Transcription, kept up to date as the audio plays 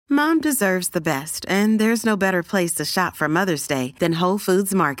Mom deserves the best, and there's no better place to shop for Mother's Day than Whole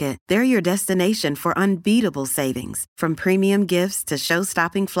Foods Market. They're your destination for unbeatable savings, from premium gifts to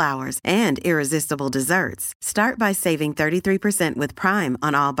show-stopping flowers and irresistible desserts. Start by saving 33% with Prime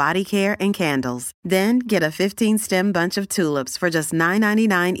on all body care and candles. Then get a 15-stem bunch of tulips for just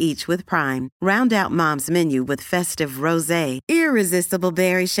 $9.99 each with Prime. Round out Mom's menu with festive rosé, irresistible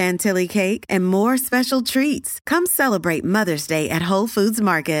berry chantilly cake, and more special treats. Come celebrate Mother's Day at Whole Foods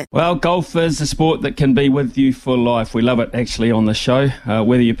Market. Well, golf is a sport that can be with you for life. We love it actually on the show,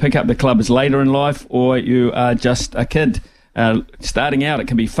 whether you pick up the clubs later in life or you are just a kid. Starting out, it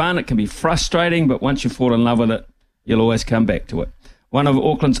can be fun, it can be frustrating, but once you fall in love with it, you'll always come back to it. One of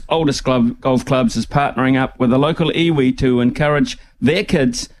Auckland's oldest golf clubs is partnering up with a local iwi to encourage their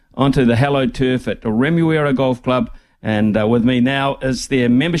kids onto the hallowed turf at the Remuera Golf Club. And with me now is their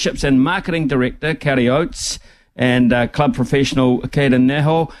Memberships and Marketing Director, Carrie Oates, and club professional, Caden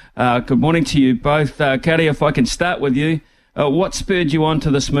Neho. Good morning to you both. Carrie, if I can start with you, what spurred you on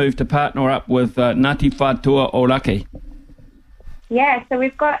to this move to partner up with Ngāti Whātua Ōrākei? Yeah, so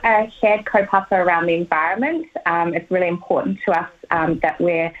we've got a shared kaupapa around the environment. It's really important to us that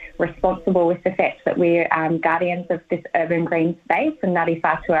we're responsible with the fact that we're guardians of this urban green space, and Ngāti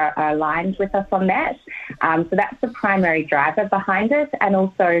Whātua are aligned with us on that. So that's the primary driver behind it, and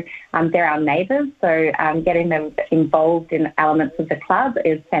also they're our neighbours, so getting them involved in elements of the club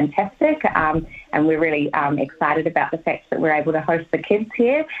is fantastic, and we're really excited about the fact that we're able to host the kids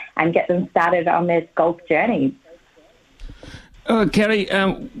here and get them started on their golf journey. Carrie,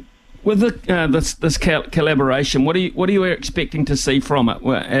 with this collaboration, what are you expecting to see from it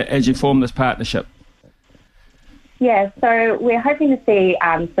as you form this partnership? Yeah, so we're hoping to see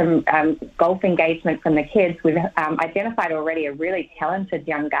some golf engagement from the kids. We've identified already a really talented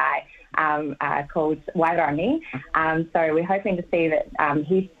young guy called Wairangi. So we're hoping to see that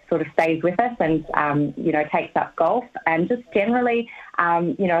he sort of stays with us and, takes up golf, and just generally,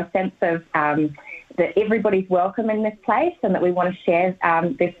 a sense of that everybody's welcome in this place and that we want to share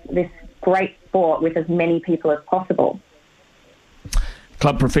this great sport with as many people as possible.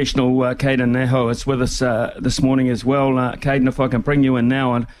 Club professional Caden Neho is with us this morning as well. Caden, if I can bring you in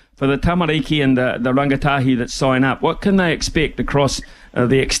now, and for the tamariki and the rangatahi that sign up, what can they expect across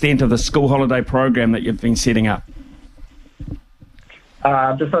the extent of the school holiday program that you've been setting up?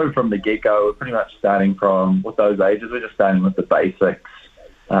 Just over from the get-go, we're pretty much starting from, with those ages, we're just starting with the basics.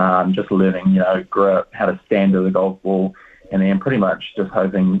 Just learning, grip, how to stand to the golf ball, and then pretty much just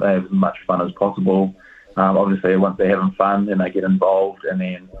hoping they have as much fun as possible. Obviously, once they're having fun, then they get involved, and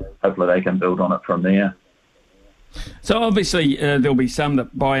then hopefully they can build on it from there. So obviously there'll be some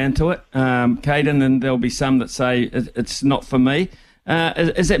that buy into it, Caden, and there'll be some that say it's not for me.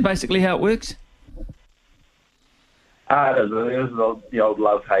 Is that basically how it works? It is the old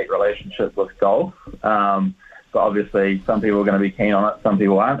love-hate relationship with golf. But obviously, some people are going to be keen on it, some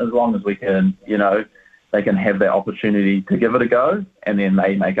people aren't. As long as we can, they can have that opportunity to give it a go, and then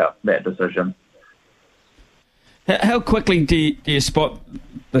they make up that decision. How quickly do you spot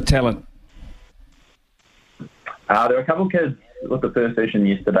the talent? There were a couple of kids with the first session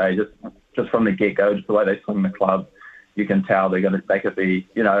yesterday, just from the get-go, just the way they swing the club, you can tell they could be,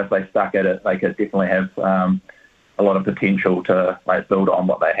 if they stuck at it, they could definitely have a lot of potential to build on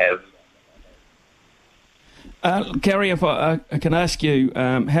what they have. Carrie, if I can ask you,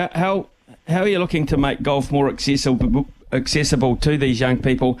 how are you looking to make golf more accessible to these young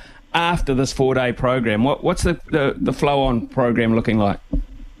people after this 4-day program? What's the flow-on program looking like?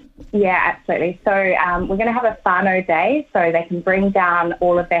 Yeah, absolutely. So we're going to have a whānau day, so they can bring down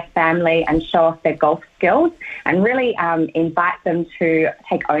all of their family and show off their golf skills, and really invite them to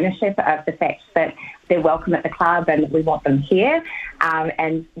take ownership of the fact that they're welcome at the club and we want them here,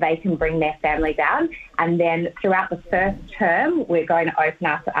 and they can bring their family down. And then throughout the first term, we're going to open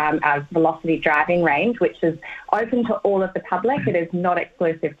up our velocity driving range, which is open to all of the public. It is not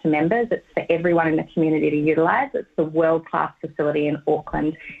exclusive to members. It's for everyone in the community to utilise. It's the world-class facility in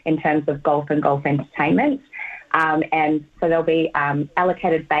Auckland in terms of golf and golf entertainment. And so there'll be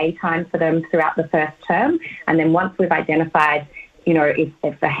allocated bay time for them throughout the first term. And then once we've identified,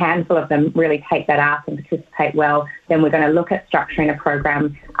 if a handful of them really take that up and participate well, then we're going to look at structuring a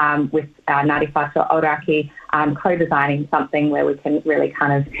program with Ngāti Whātua Ōrākei, co-designing something where we can really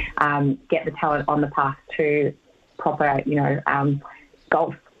kind of get the talent on the path to proper,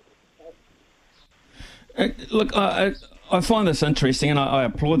 golf. Look, I find this interesting, and I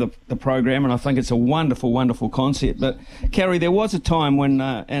applaud the program, and I think it's a wonderful, wonderful concept. But, Carrie, there was a time when,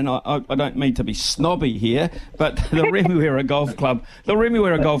 and I don't mean to be snobby here, but the Remuera Golf Club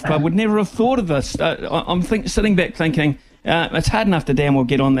would never have thought of this. I'm sitting back thinking, It's hard enough to damn well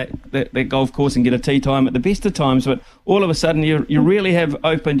get on that golf course and get a tee time at the best of times, but all of a sudden you really have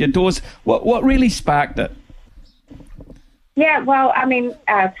opened your doors. What really sparked it? Yeah, well, I mean,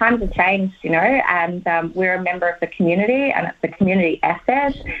 times have changed, and we're a member of the community, and it's the community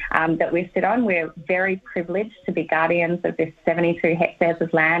asset that we sit on. We're very privileged to be guardians of this 72 hectares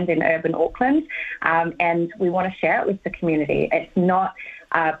of land in urban Auckland, and we want to share it with the community. It's not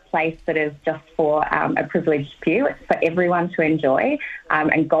a place that is just for a privileged few. It's for everyone to enjoy,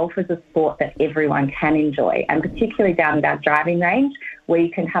 and golf is a sport that everyone can enjoy, and particularly down at our driving range, where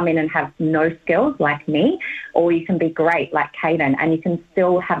you can come in and have no skills like me, or you can be great like Caden, and you can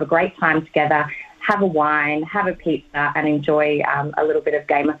still have a great time together, have a wine, have a pizza, and enjoy a little bit of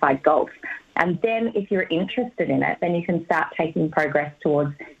gamified golf. And then if you're interested in it, then you can start taking progress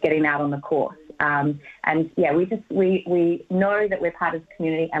towards getting out on the course. And yeah, we know that we're part of the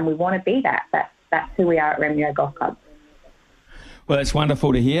community, and we want to be that. That's who we are at Remuera Golf Club. Well, it's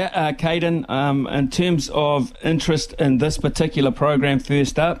wonderful to hear. Caden, in terms of interest in this particular program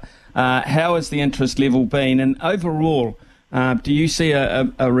first up, how has the interest level been? And overall, do you see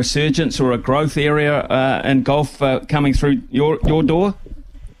a resurgence or a growth area in golf coming through your door?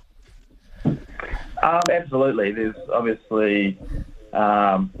 Absolutely. There's obviously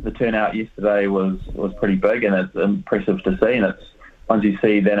the turnout yesterday was pretty big, and it's impressive to see. And it's once you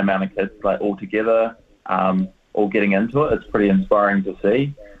see that amount of kids all together, all getting into it, it's pretty inspiring to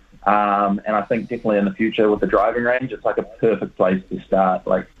see. And I think definitely in the future with the driving range, it's like a perfect place to start.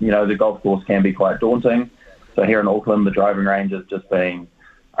 The golf course can be quite daunting. So here in Auckland, the driving range has just been,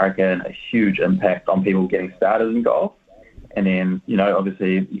 I reckon, a huge impact on people getting started in golf. And then,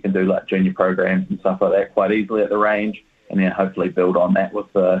 obviously you can do junior programs and stuff like that quite easily at the range, and then hopefully build on that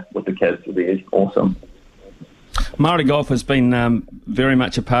with the kids. It'll be awesome. Māori golf has been very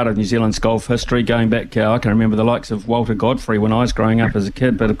much a part of New Zealand's golf history, going back, I can remember the likes of Walter Godfrey when I was growing up as a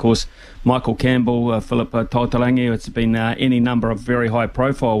kid, but of course Michael Campbell, Philip Tautarangi, it's been any number of very high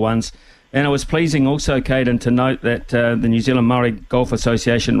profile ones. And it was pleasing also, Caden, to note that the New Zealand Māori Golf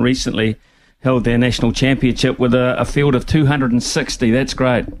Association recently held their national championship with a field of 260. That's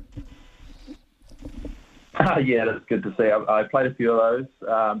great. Yeah, that's good to see. I played a few of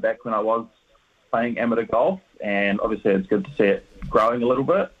those back when I was playing amateur golf, and obviously it's good to see it growing a little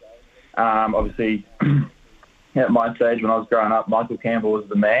bit. Obviously, at my stage when I was growing up, Michael Campbell was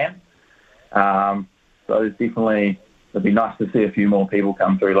the man. So it's definitely, it'd be nice to see a few more people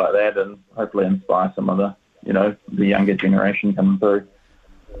come through like that, and hopefully inspire some of the younger generation coming through.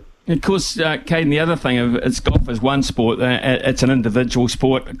 Of course, Caden, the other thing is golf is one sport. It's an individual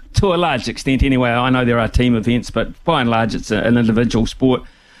sport to a large extent anyway. I know there are team events, but by and large it's an individual sport.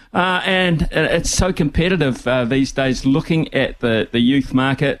 And it's so competitive these days, looking at the youth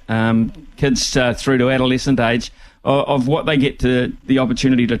market, kids through to adolescent age, of what they get to the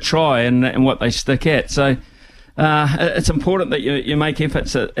opportunity to try and what they stick at. So it's important that you make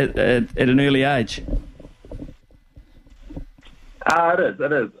efforts at an early age.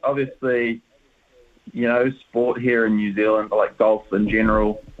 It is. Obviously, sport here in New Zealand, like golf in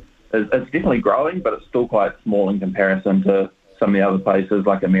general, it's definitely growing, but it's still quite small in comparison to some of the other places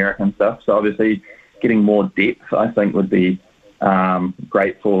like America and stuff. So obviously getting more depth, I think, would be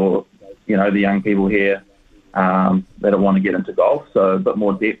great for, the young people here that want to get into golf. So a bit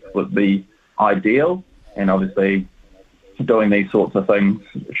more depth would be ideal. And obviously doing these sorts of things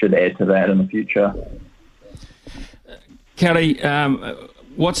should add to that in the future. Kelly,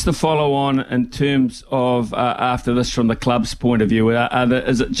 what's the follow-on in terms of after this from the club's point of view?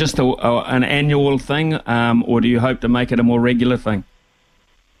 Is it just an annual thing, or do you hope to make it a more regular thing?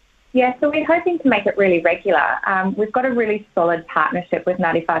 Yeah, so we're hoping to make it really regular. We've got a really solid partnership with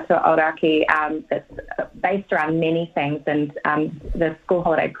Ngāti Whātua Ōrākei that's based around many things, and the school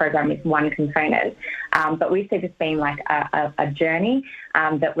holiday program is one component. But we see this being like a journey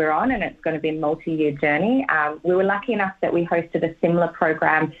that we're on, and it's going to be a multi-year journey. We were lucky enough that we hosted a similar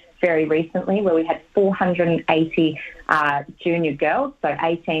program very recently where we had 480 junior girls, so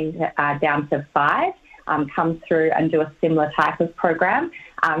 18 down to 5, come through and do a similar type of program.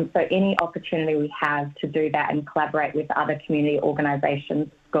 So any opportunity we have to do that and collaborate with other community organisations,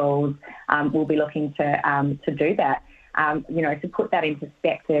 schools, we'll be looking to do that. To put that in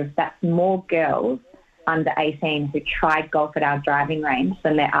perspective, that's more girls under 18 who tried golf at our driving range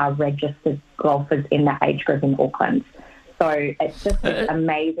than there are registered golfers in that age group in Auckland. So it's just this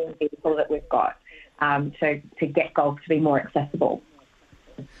amazing people that we've got to get golf to be more accessible.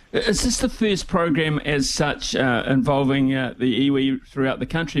 Is this the first program as such involving the iwi throughout the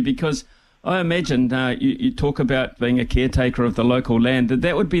country? Because I imagine you talk about being a caretaker of the local land.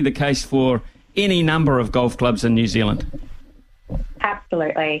 That would be the case for any number of golf clubs in New Zealand.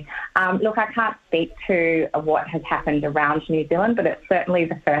 absolutely. Look, I can't speak to what has happened around New Zealand, but it's certainly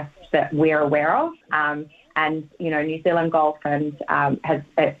the first that we're aware of. And, New Zealand Golf has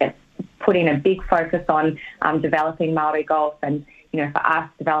put in a big focus on developing Māori golf, and, for us,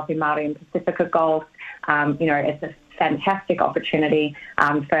 developing Māori and Pacifica golf, it's a fantastic opportunity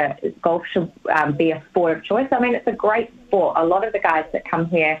for golf should be a sport of choice. I mean, it's a great sport. A lot of the guys that come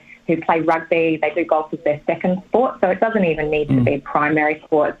here who play rugby, they do golf as their second sport, so it doesn't even need to be a primary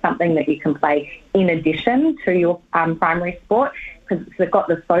sport. It's something that you can play in addition to your primary sport, because it's got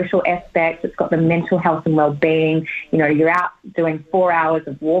the social aspect, it's got the mental health and well-being. You're out doing 4 hours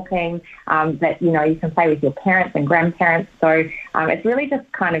of walking that, you can play with your parents and grandparents. So it's really just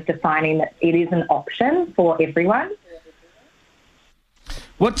kind of defining that it is an option for everyone.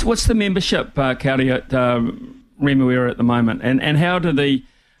 What's the membership, Kauri, at Remuera at the moment, and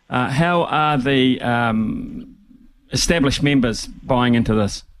how are the established members buying into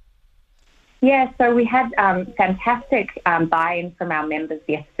this? Yeah, so we had fantastic buy-in from our members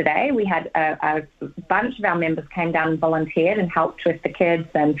yesterday. We had a bunch of our members came down and volunteered and helped with the kids,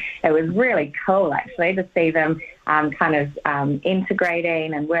 and it was really cool actually to see them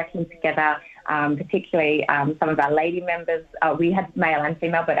integrating and working together. Particularly some of our lady members. We had male and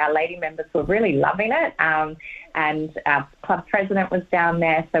female, but our lady members were really loving it. And our club president was down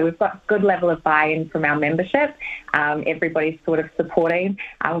there. So we've got a good level of buy-in from our membership. Everybody's sort of supporting.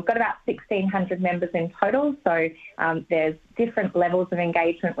 We've got about 1,600 members in total. So there's different levels of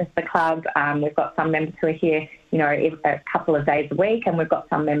engagement with the club. We've got some members who are here, a couple of days a week, and we've got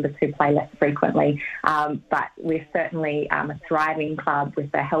some members who play less frequently. But we're certainly a thriving club with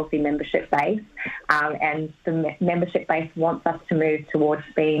a healthy membership base. And the membership base wants us to move towards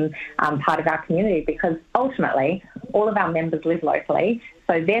being part of our community, because ultimately all of our members live locally,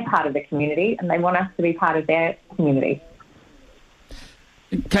 so they're part of the community and they want us to be part of their community.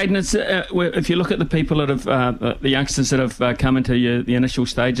 Caden, if you look at the people that have, the youngsters that have come into the initial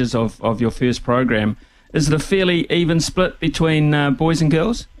stages of your first program, is it a fairly even split between boys and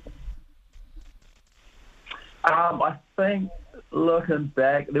girls? I think, looking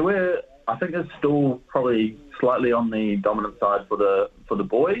back, I think there's still probably slightly on the dominant side for the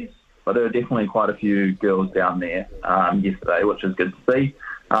boys, but there are definitely quite a few girls down there yesterday, which is good to see.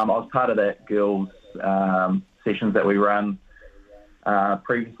 I was part of that girls' sessions that we run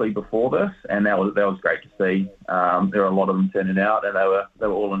previously before this, and that was great to see. There were a lot of them turning out, and they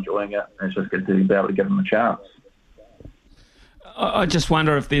were all enjoying it. And it's just good to be able to give them a chance. I just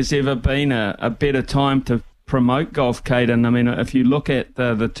wonder if there's ever been a better time to promote golf, Caden. I mean, if you look at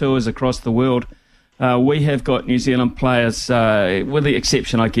the tours across the world, we have got New Zealand players, with the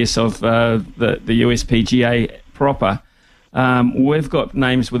exception, I guess, of the USPGA proper. We've got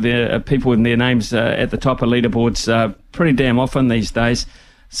names with people with their names at the top of leaderboards pretty damn often these days.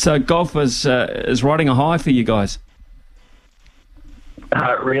 So golf is riding a high for you guys.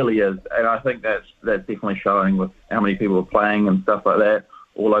 It really is, and I think that's definitely showing with how many people are playing and stuff like that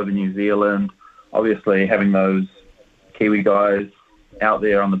all over New Zealand. Obviously, having those Kiwi guys out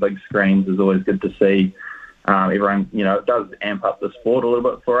there on the big screens is always good to see. Everyone, it does amp up the sport a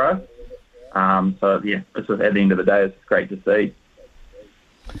little bit for us. So, yeah, it's just, at the end of the day, it's great to see.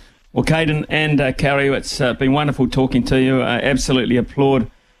 Well, Caden and Kauri, it's been wonderful talking to you. I absolutely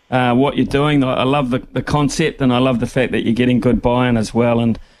applaud what you're doing. I love the concept, and I love the fact that you're getting good buy-in as well.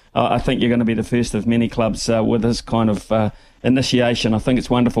 And I think you're going to be the first of many clubs with this kind of initiation. I think it's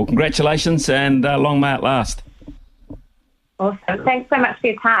wonderful. Congratulations, and long may it last. Awesome. Thanks so much for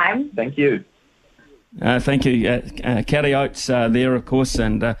your time. Thank you. Thank you. Kauri Oates there, of course,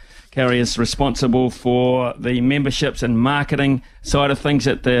 and Kauri is responsible for the memberships and marketing side of things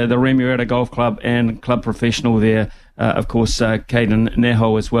at the Remuera Golf Club, and club professional there, of course, Caden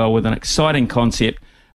Neho as well, with an exciting concept